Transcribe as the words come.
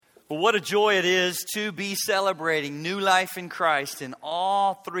Well, what a joy it is to be celebrating new life in Christ in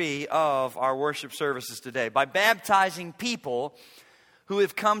all three of our worship services today by baptizing people who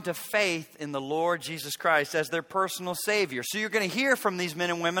have come to faith in the Lord Jesus Christ as their personal Savior. So you're going to hear from these men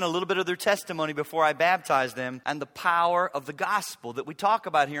and women a little bit of their testimony before I baptize them and the power of the gospel that we talk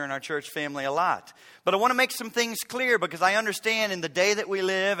about here in our church family a lot. But I want to make some things clear because I understand in the day that we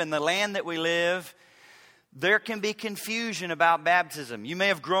live and the land that we live, there can be confusion about baptism. You may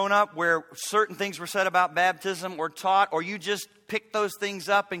have grown up where certain things were said about baptism or taught, or you just picked those things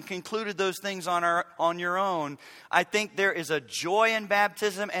up and concluded those things on your own. I think there is a joy in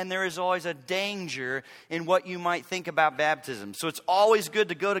baptism, and there is always a danger in what you might think about baptism. So it's always good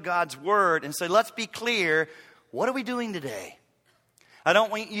to go to God's Word and say, let's be clear, what are we doing today? I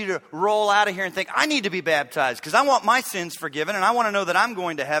don't want you to roll out of here and think, I need to be baptized because I want my sins forgiven and I want to know that I'm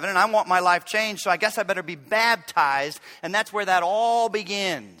going to heaven and I want my life changed, so I guess I better be baptized. And that's where that all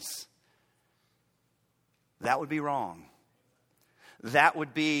begins. That would be wrong. That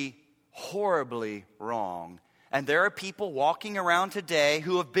would be horribly wrong. And there are people walking around today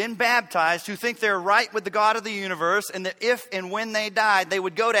who have been baptized, who think they're right with the God of the universe, and that if and when they died, they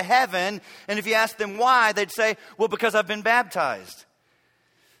would go to heaven. And if you ask them why, they'd say, well, because I've been baptized.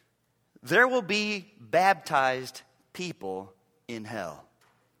 There will be baptized people in hell.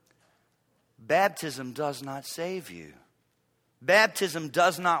 Baptism does not save you. Baptism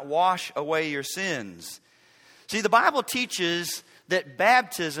does not wash away your sins. See, the Bible teaches that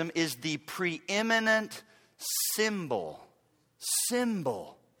baptism is the preeminent symbol.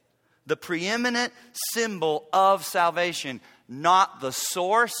 The preeminent symbol of salvation, not the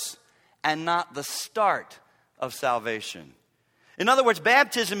source and not the start of salvation. In other words,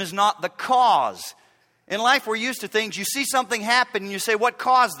 baptism is not the cause. In life, we're used to things. You see something happen and you say, what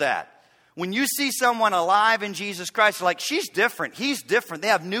caused that? When you see someone alive in Jesus Christ, you're like, she's different, he's different. They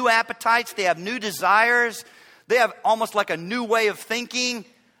have new appetites, they have new desires. They have almost like a new way of thinking.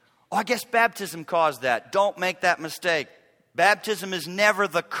 Oh, I guess baptism caused that. Don't make that mistake. Baptism is never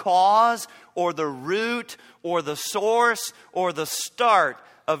the cause or the root or the source or the start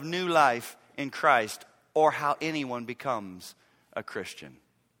of new life in Christ or how anyone becomes a Christian.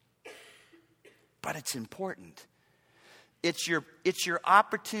 But it's important. It's your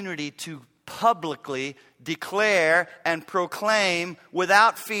opportunity to publicly declare and proclaim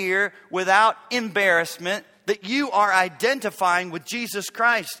without fear, without embarrassment, that you are identifying with Jesus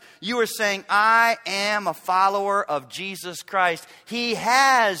Christ. You are saying, I am a follower of Jesus Christ. He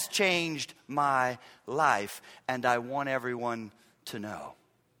has changed my life, and I want everyone to know.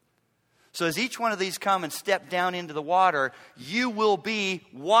 So as each one of these come and step down into the water, you will be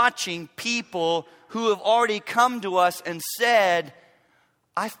watching people who have already come to us and said,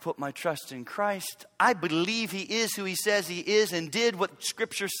 I've put my trust in Christ. I believe He is who He says He is and did what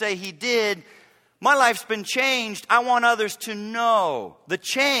Scriptures say He did. My life's been changed. I want others to know. The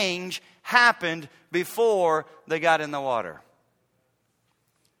change happened before they got in the water.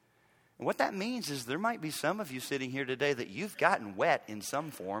 And what that means is there might be some of you sitting here today that you've gotten wet in some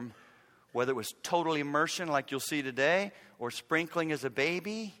form. Whether it was total immersion like you'll see today or sprinkling as a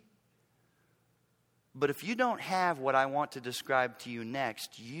baby. But if you don't have what I want to describe to you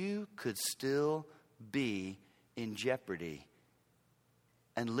next, you could still be in jeopardy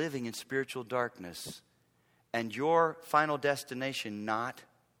and living in spiritual darkness, and your final destination not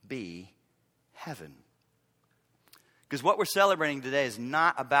be heaven. Because what we're celebrating today is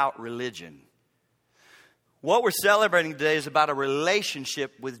not about religion. What we're celebrating today is about a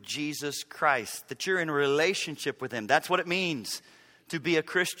relationship with Jesus Christ. That you're in a relationship with Him. That's what it means to be a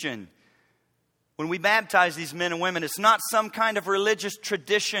Christian. When we baptize these men and women, it's not some kind of religious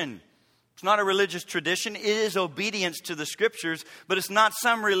tradition. It's not a religious tradition. It is obedience to the Scriptures. But it's not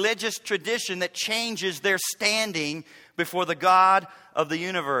some religious tradition that changes their standing before the God of the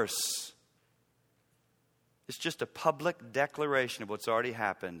universe. It's just a public declaration of what's already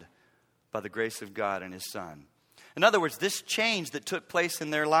happened by the grace of God and His Son. In other words, this change that took place in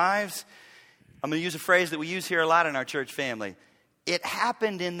their lives, I'm going to use a phrase that we use here a lot in our church family. It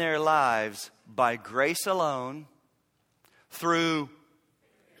happened in their lives by grace alone, through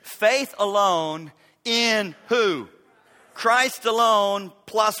faith alone, in who? Christ alone,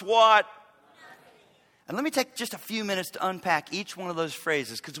 plus what? And let me take just a few minutes to unpack each one of those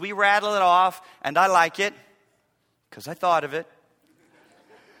phrases, because we rattle it off, and I like it, because I thought of it.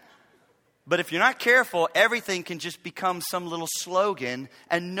 But if you're not careful, everything can just become some little slogan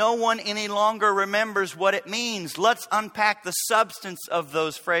and no one any longer remembers what it means. Let's unpack the substance of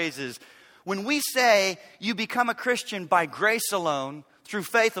those phrases. When we say you become a Christian by grace alone, through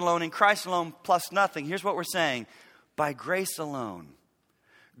faith alone, in Christ alone, plus nothing, here's what we're saying. By grace alone.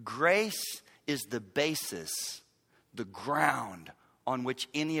 Grace is the basis, the ground on which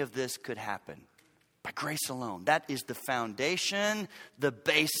any of this could happen. By grace alone. That is the foundation, the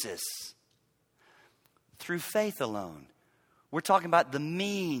basis. Through faith alone. We're talking about the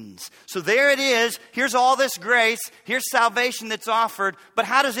means. So there it is. Here's all this grace. Here's salvation that's offered. But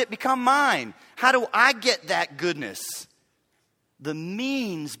how does it become mine? How do I get that goodness? The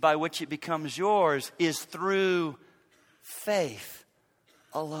means by which it becomes yours is through faith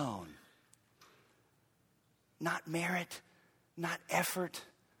alone. Not merit, not effort,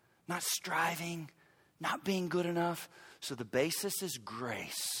 not striving, not being good enough. So the basis is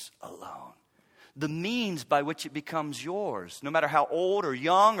grace alone. The means by which it becomes yours, no matter how old or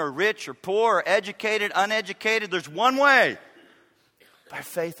young or rich or poor or educated, uneducated, there's one way. By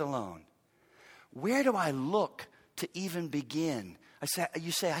faith alone. Where do I look to even begin?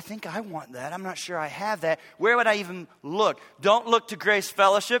 You say, I think I want that. I'm not sure I have that. Where would I even look? Don't look to Grace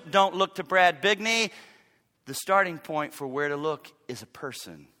Fellowship. Don't look to Brad Bigney. The starting point for where to look is a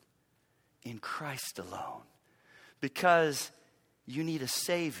person. In Christ alone. Because you need a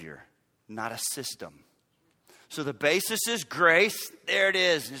Savior, not a system. So the basis is grace. There it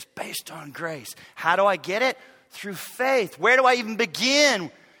is. It's based on grace. How do I get it? Through faith. Where do I even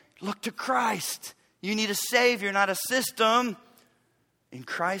begin? Look to Christ. You need a Savior, not a system. In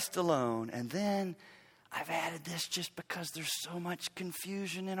Christ alone. And then I've added this just because there's so much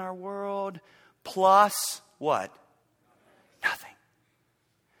confusion in our world. Plus what? Nothing.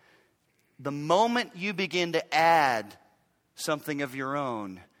 The moment you begin to add something of your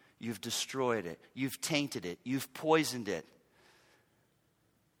own, you've destroyed it. You've tainted it. You've poisoned it.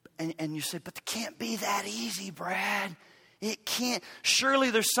 And you say, but it can't be that easy, Brad. It can't.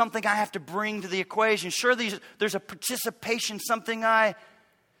 Surely there's something I have to bring to the equation. Surely there's a participation,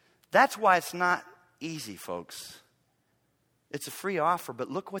 That's why it's not easy, folks. It's a free offer,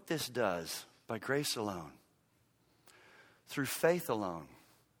 but look what this does. By grace alone. Through faith alone.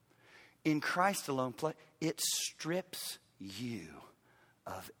 In Christ alone, it strips you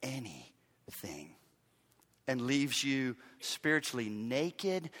of anything and leaves you spiritually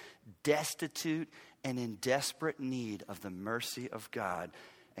naked, destitute, and in desperate need of the mercy of God.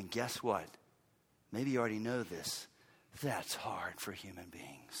 And guess what? Maybe you already know this. That's hard for human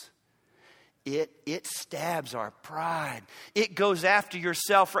beings. It stabs our pride. It goes after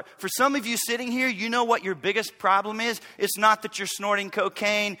yourself. For some of you sitting here, you know what your biggest problem is? It's not that you're snorting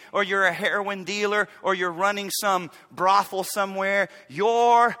cocaine or you're a heroin dealer or you're running some brothel somewhere.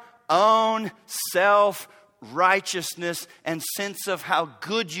 Your own self-righteousness and sense of how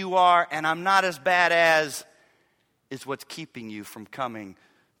good you are and I'm not as bad as is what's keeping you from coming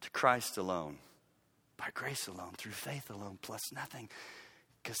to Christ alone. By grace alone, through faith alone, plus nothing.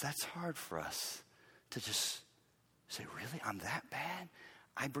 Because that's hard for us to just say, really? I'm that bad?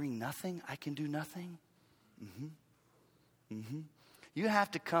 I bring nothing? I can do nothing? You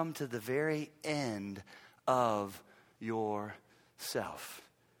have to come to the very end of yourself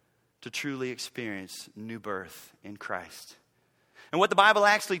to truly experience new birth in Christ. And what the Bible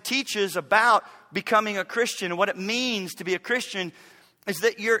actually teaches about becoming a Christian and what it means to be a Christian is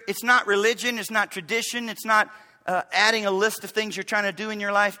that it's not religion, it's not tradition, it's not adding a list of things you're trying to do in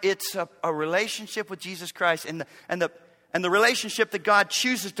your life. It's a relationship with Jesus Christ. And the relationship that God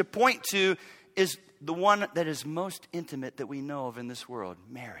chooses to point to is the one that is most intimate that we know of in this world,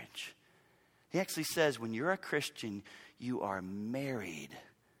 marriage. He actually says when you're a Christian, you are married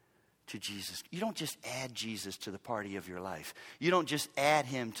to Jesus. You don't just add Jesus to the party of your life. You don't just add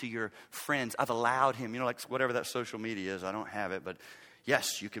him to your friends. I've allowed him, like whatever that social media is. I don't have it, but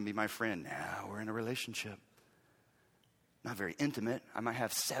yes, you can be my friend. Now we're in a relationship. Not very intimate. I might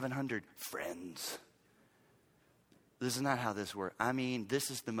have 700 friends. This is not how this works. I mean,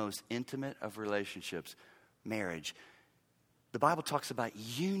 this is the most intimate of relationships, marriage. The Bible talks about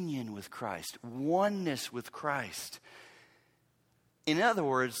union with Christ, oneness with Christ. In other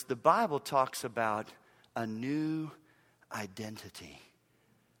words, the Bible talks about a new identity.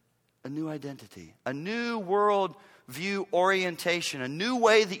 A new identity. A new world view orientation. A new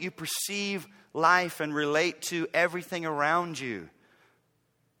way that you perceive life and relate to everything around you.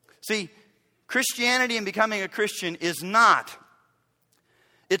 See, Christianity and becoming a Christian is not.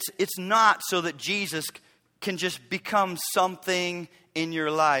 It's not so that Jesus can just become something in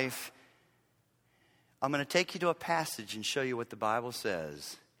your life. I'm going to take you to a passage and show you what the Bible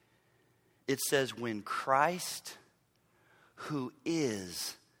says. It says, when Christ, who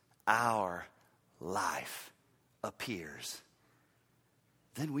is our life, appears,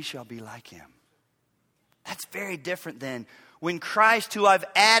 then we shall be like him. That's very different than when Christ, who I've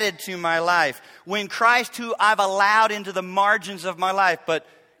added to my life, when Christ, who I've allowed into the margins of my life, but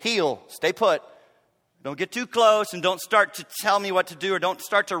heel, stay put. Don't get too close and don't start to tell me what to do or don't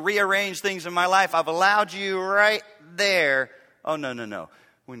start to rearrange things in my life. I've allowed you right there. Oh, no, no, no.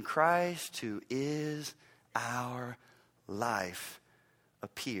 When Christ, who is our life,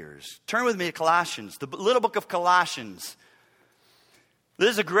 appears. Turn with me to Colossians, the little book of Colossians.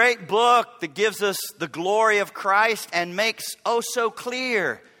 This is a great book that gives us the glory of Christ and makes so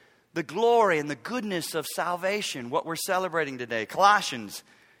clear the glory and the goodness of salvation, what we're celebrating today. Colossians.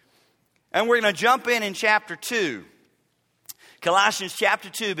 And we're going to jump in chapter 2. Colossians chapter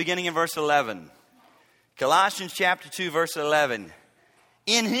 2, beginning in verse 11. Colossians chapter 2, verse 11.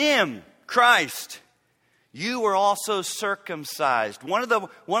 In him, Christ, you were also circumcised. One of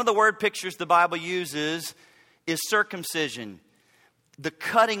the word pictures the Bible uses is circumcision. The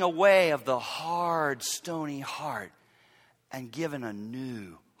cutting away of the hard, stony heart and given a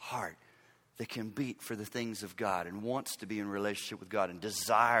new heart that can beat for the things of God and wants to be in relationship with God and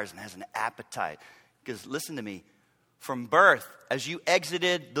desires and has an appetite. Because listen to me, from birth, as you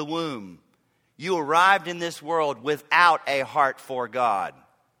exited the womb, you arrived in this world without a heart for God,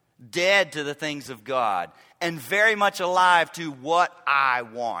 dead to the things of God, and very much alive to what I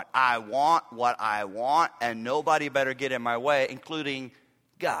want. I want what I want, and nobody better get in my way, including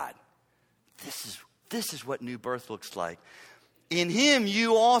God. This is what new birth looks like. In him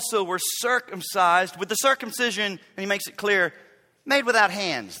you also were circumcised with the circumcision, and he makes it clear, made without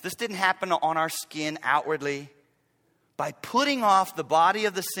hands. This didn't happen on our skin outwardly. By putting off the body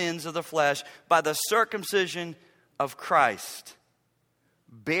of the sins of the flesh by the circumcision of Christ,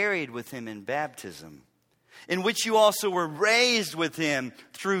 buried with him in baptism, in which you also were raised with him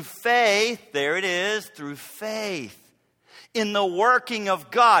through faith, there it is, through faith, in the working of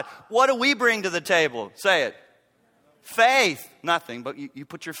God. What do we bring to the table? Say it. Faith. Nothing, but you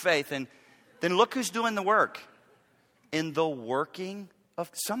put your faith in. Then look who's doing the work. In the working of,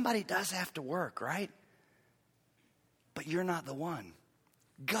 somebody does have to work, right? But you're not the one.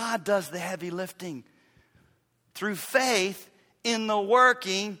 God does the heavy lifting. Through faith in the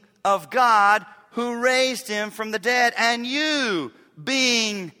working of God who raised him from the dead. And you,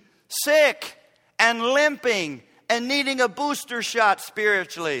 being sick and limping and needing a booster shot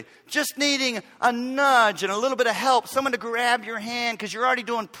spiritually, just needing a nudge and a little bit of help, someone to grab your hand because you're already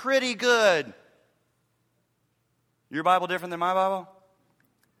doing pretty good. Your Bible different than my Bible?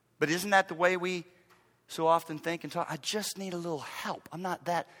 But isn't that the way we so often think and talk? I just need a little help. I'm not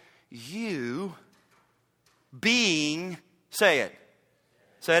that. You being, say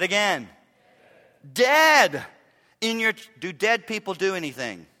it again. Dead in your, do dead people do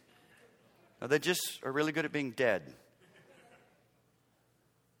anything? No, they just are really good at being dead.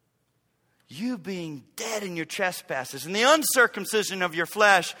 You being dead in your trespasses and the uncircumcision of your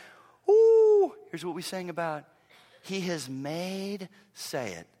flesh. Ooh, here's what we sang about. He has made,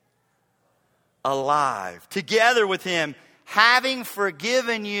 say it, alive, together with him, having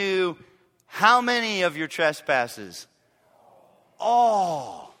forgiven you how many of your trespasses?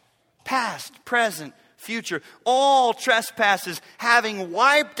 All. Past, present, future. All trespasses, having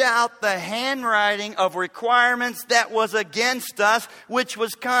wiped out the handwriting of requirements that was against us, which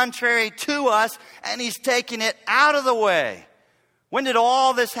was contrary to us, and he's taken it out of the way. When did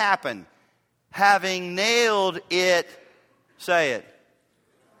all this happen? Having nailed it, say it,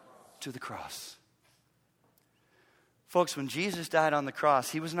 to the cross. Folks, when Jesus died on the cross,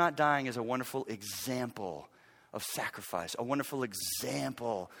 he was not dying as a wonderful example of sacrifice, a wonderful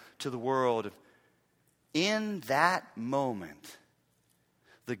example to the world. In that moment,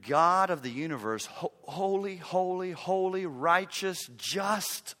 the God of the universe, holy, holy, holy, righteous,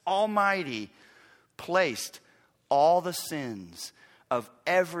 just, almighty, placed all the sins of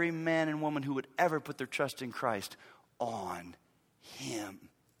every man and woman who would ever put their trust in Christ on him,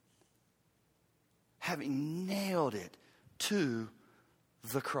 having nailed it to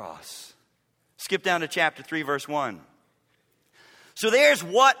the cross. Skip down to chapter 3, verse 1. So there's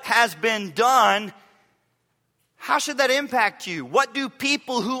what has been done. How should that impact you? What do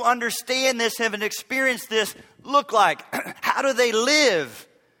people who understand this, have experienced this, look like? How do they live?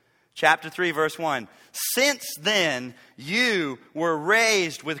 Chapter 3, verse 1. Since then, you were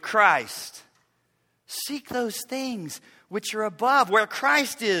raised with Christ. Seek those things which are above, where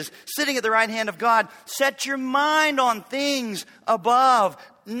Christ is, sitting at the right hand of God. Set your mind on things above,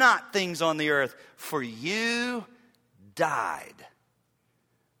 not things on the earth. For you died.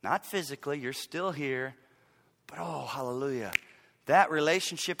 Not physically, you're still here. But oh, hallelujah. That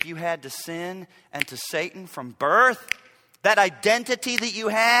relationship you had to sin and to Satan from birth, that identity that you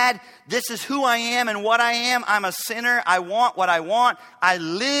had, this is who I am and what I am. I'm a sinner. I want what I want. I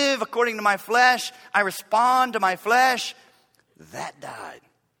live according to my flesh. I respond to my flesh. That died.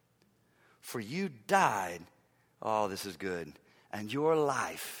 For you died. Oh, this is good. And your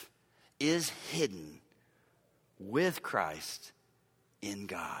life is hidden with Christ in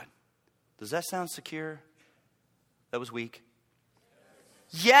God. Does that sound secure? That was weak.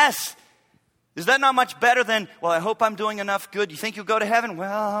 Yes. Is that not much better than, well, I hope I'm doing enough good. You think you'll go to heaven?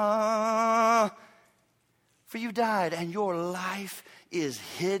 Well, for you died and your life is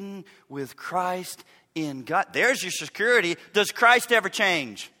hidden with Christ in God. There's your security. Does Christ ever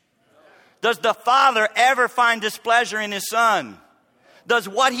change? Does the Father ever find displeasure in His Son? Does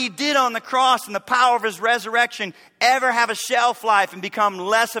what He did on the cross and the power of His resurrection ever have a shelf life and become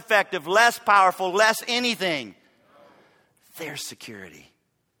less effective, less powerful, less anything? There's security.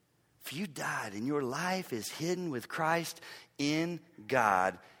 For you died and your life is hidden with Christ in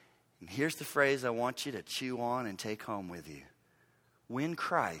God. And here's the phrase I want you to chew on and take home with you. When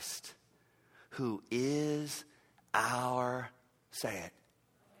Christ, who is our, say it,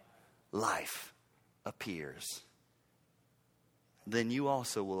 life, appears, then you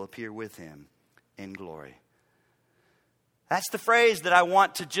also will appear with Him in glory. That's the phrase that I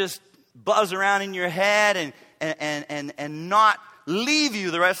want to just buzz around in your head and not leave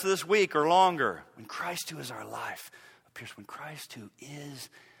you the rest of this week or longer. When Christ, who is our life, appears. When Christ, who is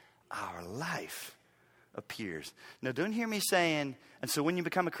our life, appears. Now, don't hear me saying, and so when you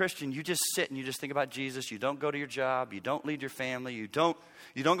become a Christian, you just sit and you just think about Jesus. You don't go to your job. You don't lead your family. You don't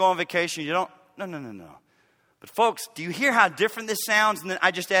go on vacation. No. But folks, do you hear how different this sounds? And then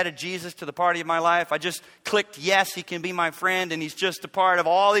I just added Jesus to the party of my life. I just clicked, yes, He can be my friend, and He's just a part of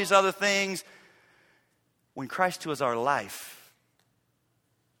all these other things. When Christ, who is our life,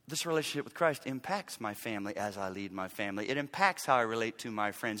 this relationship with Christ impacts my family as I lead my family. It impacts how I relate to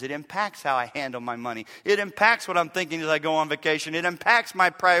my friends. It impacts how I handle my money. It impacts what I'm thinking as I go on vacation. It impacts my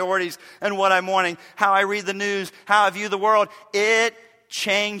priorities and what I'm wanting, how I read the news, how I view the world. It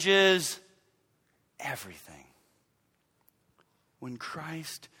changes everything. When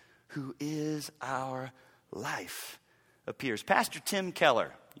Christ, who is our life, appears. Pastor Tim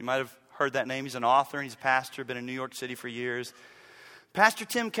Keller, you might have heard that name. He's an author and he's a pastor, been in New York City for years. Pastor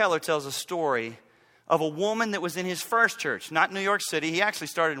Tim Keller tells a story of a woman that was in his first church, not New York City. He actually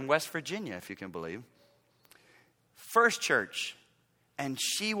started in West Virginia, if you can believe. First church. And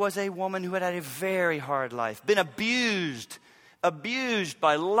she was a woman who had had a very hard life, been abused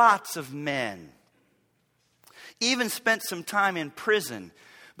by lots of men. Even spent some time in prison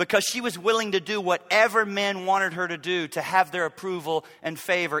because she was willing to do whatever men wanted her to do to have their approval and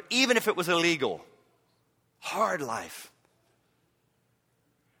favor, even if it was illegal. Hard life.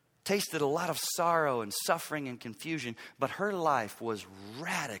 Tasted a lot of sorrow and suffering and confusion, but her life was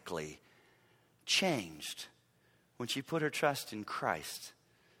radically changed when she put her trust in Christ.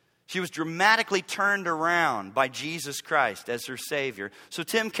 She was dramatically turned around by Jesus Christ as her Savior. So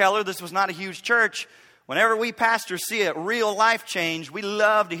Tim Keller, this was not a huge church. Whenever we pastors see a real life change, we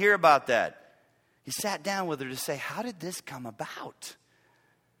love to hear about that. He sat down with her to say, how did this come about?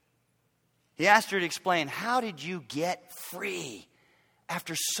 He asked her to explain, how did you get free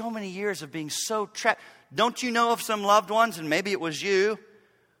after so many years of being so trapped? Don't you know of some loved ones, and maybe it was you,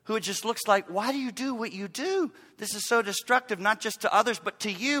 who it just looks like, why do you do what you do? This is so destructive, not just to others, but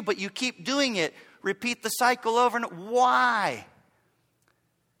to you, but you keep doing it. Repeat the cycle over and over. Why?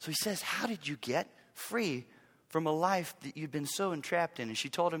 So he says, how did you get free from a life that you'd been so entrapped in? And she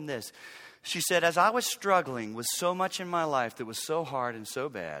told him this. She said, as I was struggling with so much in my life that was so hard and so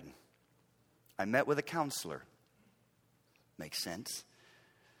bad, I met with a counselor. Makes sense.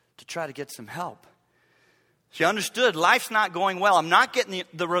 To try to get some help. She understood life's not going well. I'm not getting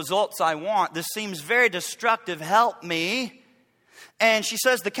the results I want. This seems very destructive. Help me. And she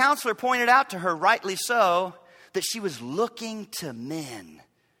says the counselor pointed out to her, rightly so, that she was looking to men.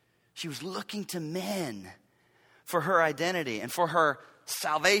 She was looking to men for her identity and for her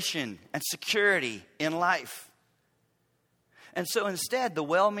salvation and security in life. And so instead, the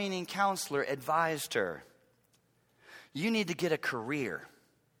well-meaning counselor advised her, you need to get a career.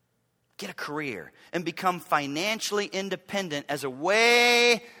 Get a career and become financially independent as a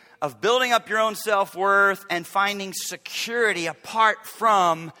way of building up your own self-worth and finding security apart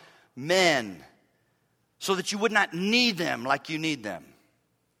from men so that you would not need them like you need them.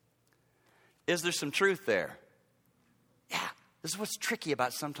 Is there some truth there? Yeah. This is what's tricky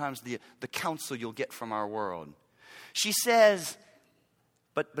about sometimes the counsel you'll get from our world. She says,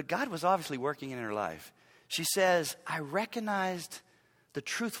 but God was obviously working in her life. She says, I recognized the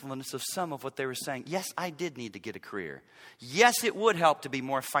truthfulness of some of what they were saying. Yes, I did need to get a career. Yes, it would help to be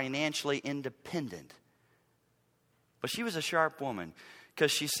more financially independent. But she was a sharp woman because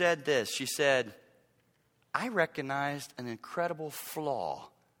she said this. She said, I recognized an incredible flaw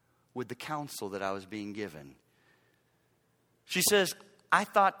with the counsel that I was being given. She says, I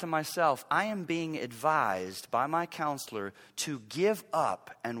thought to myself, I am being advised by my counselor to give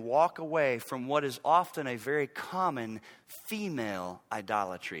up and walk away from what is often a very common female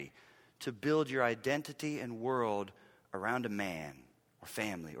idolatry, to build your identity and world around a man or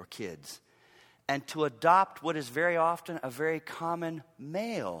family or kids, and to adopt what is very often a very common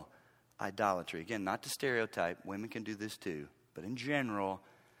male idolatry. Again, not to stereotype, women can do this too, but in general,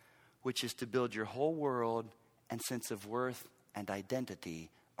 which is to build your whole world and sense of worth and identity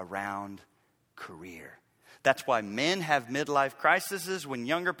around career. That's why men have midlife crises when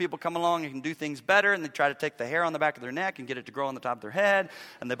younger people come along and can do things better, and they try to take the hair on the back of their neck and get it to grow on the top of their head,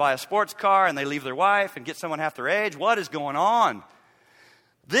 and they buy a sports car and they leave their wife and get someone half their age. What is going on?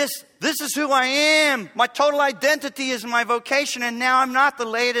 This is who I am. My total identity is my vocation, and now I'm not the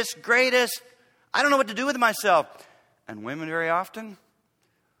latest, greatest. I don't know what to do with myself. And women very often,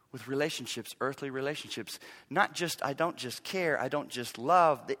 with relationships, earthly relationships, not just, I don't just care, I don't just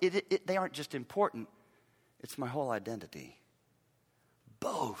love. They aren't just important. It's my whole identity.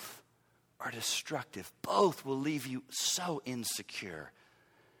 Both are destructive. Both will leave you so insecure.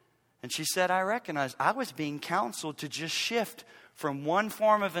 And she said, I recognized I was being counseled to just shift from one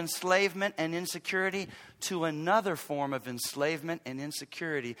form of enslavement and insecurity to another form of enslavement and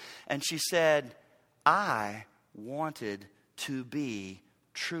insecurity. And she said, I wanted to be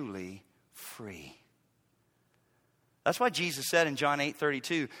truly free. That's why Jesus said in John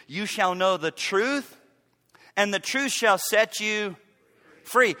 8:32, you shall know the truth, and the truth shall set you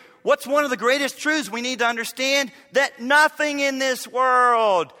free. What's one of the greatest truths we need to understand? That nothing in this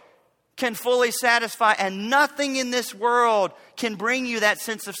world can fully satisfy, and nothing in this world can bring you that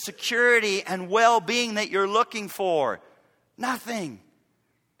sense of security and well-being that you're looking for. Nothing.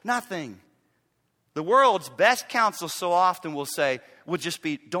 Nothing. The world's best counsel so often will just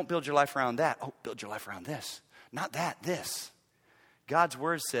be, don't build your life around that. Oh, build your life around this. Not that, this. God's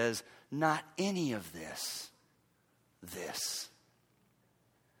word says, not any of this. This.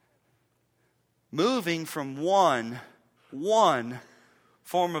 Moving from one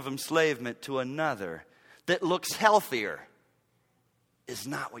form of enslavement to another that looks healthier is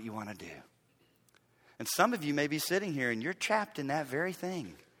not what you want to do. And some of you may be sitting here and you're trapped in that very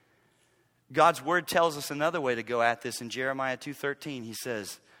thing. God's word tells us another way to go at this. In Jeremiah 2:13, he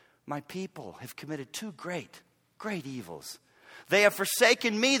says, my people have committed two great evils. They have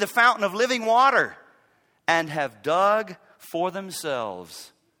forsaken me, the fountain of living water, and have dug for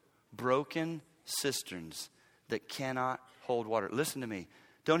themselves broken cisterns that cannot hold water. Listen to me.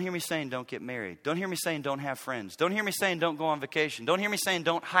 Don't hear me saying don't get married. Don't hear me saying don't have friends. Don't hear me saying don't go on vacation. Don't hear me saying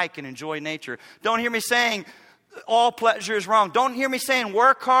don't hike and enjoy nature. Don't hear me saying all pleasure is wrong. Don't hear me saying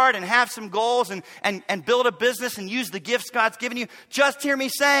work hard and have some goals and build a business and use the gifts God's given you. Just hear me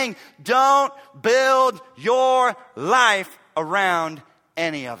saying don't build your life around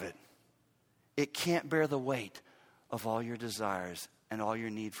any of it. It can't bear the weight of all your desires and all your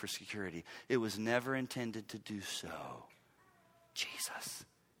need for security. It was never intended to do so. Jesus.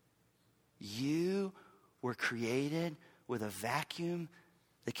 You were created with a vacuum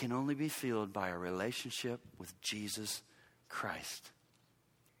that can only be filled by a relationship with Jesus Christ.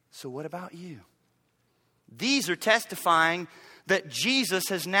 So what about you? These are testifying that Jesus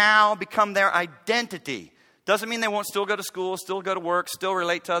has now become their identity. Doesn't mean they won't still go to school, still go to work, still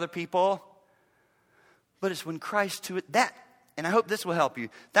relate to other people. But it's when Christ to it, that, and I hope this will help you.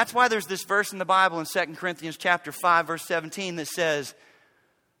 That's why there's this verse in the Bible in 2 Corinthians chapter 5, verse 17 that says,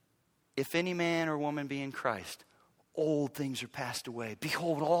 if any man or woman be in Christ, old things are passed away.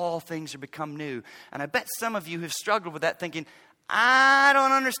 Behold, all things are become new. And I bet some of you have struggled with that thinking, I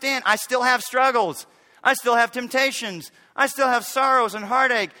don't understand. I still have struggles. I still have temptations. I still have sorrows and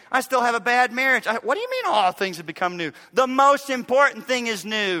heartache. I still have a bad marriage. What do you mean all things have become new? The most important thing is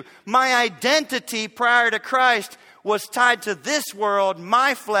new. My identity prior to Christ was tied to this world,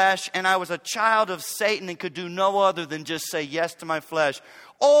 my flesh, and I was a child of Satan and could do no other than just say yes to my flesh.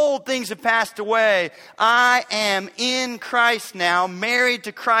 Old things have passed away. I am in Christ now, married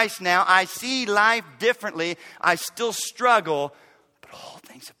to Christ now. I see life differently. I still struggle, but all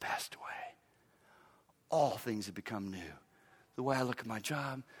things have passed away. All things have become new. The way I look at my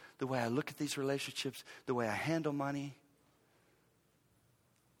job, the way I look at these relationships, the way I handle money.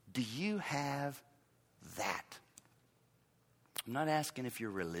 Do you have that? I'm not asking if you're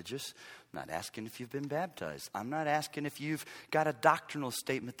religious. I'm not asking if you've been baptized. I'm not asking if you've got a doctrinal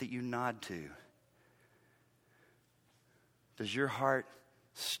statement that you nod to. Does your heart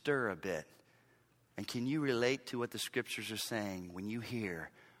stir a bit? And can you relate to what the scriptures are saying when you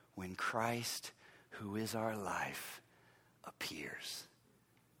hear, when Christ, who is our life, appears?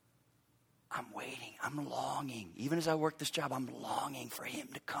 I'm longing. Even as I work this job, I'm longing for him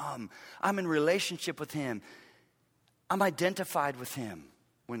to come. I'm in relationship with him. I'm identified with him.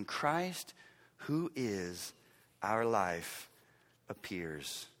 When Christ, who is our life,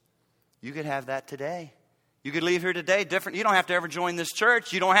 appears. You could have that today. You could leave here today different. You don't have to ever join this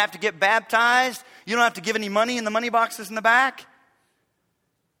church. You don't have to get baptized. You don't have to give any money in the money boxes in the back.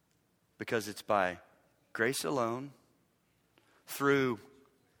 Because it's by grace alone, through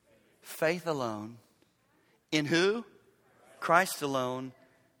faith alone, in who? Christ alone.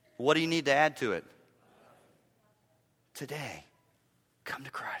 What do you need to add to it? Today, come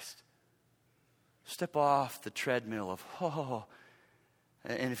to Christ. Step off the treadmill of,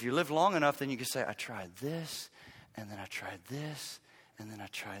 and if you live long enough, then you can say, I tried this, and then I tried this, and then I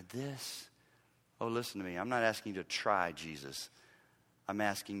tried this. Oh, listen to me. I'm not asking you to try Jesus. I'm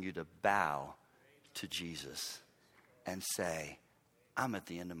asking you to bow to Jesus and say, I'm at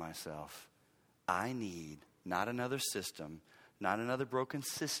the end of myself. I need not another system, not another broken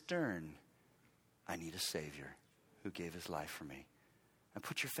cistern. I need a Savior who gave his life for me. And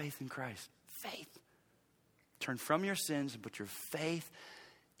put your faith in Christ. Faith. Turn from your sins and put your faith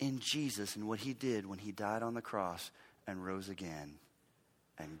in Jesus and what he did when he died on the cross and rose again.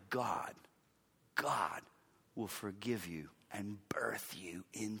 And God will forgive you and birth you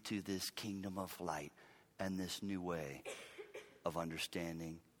into this kingdom of light and this new way of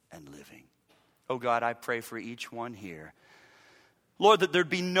understanding and living. Oh God, I pray for each one here. Lord, that there'd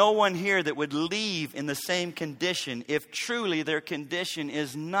be no one here that would leave in the same condition if truly their condition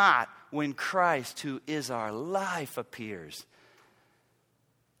is not when Christ, who is our life, appears.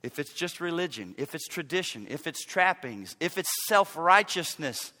 If it's just religion, if it's tradition, if it's trappings, if it's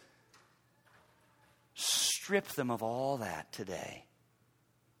self-righteousness, strip them of all that today.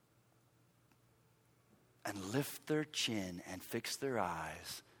 And lift their chin and fix their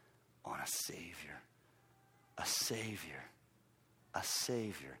eyes on a Savior. A Savior. A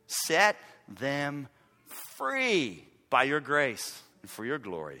Savior. Set them free by your grace and for your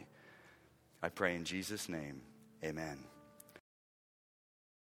glory. I pray in Jesus' name. Amen.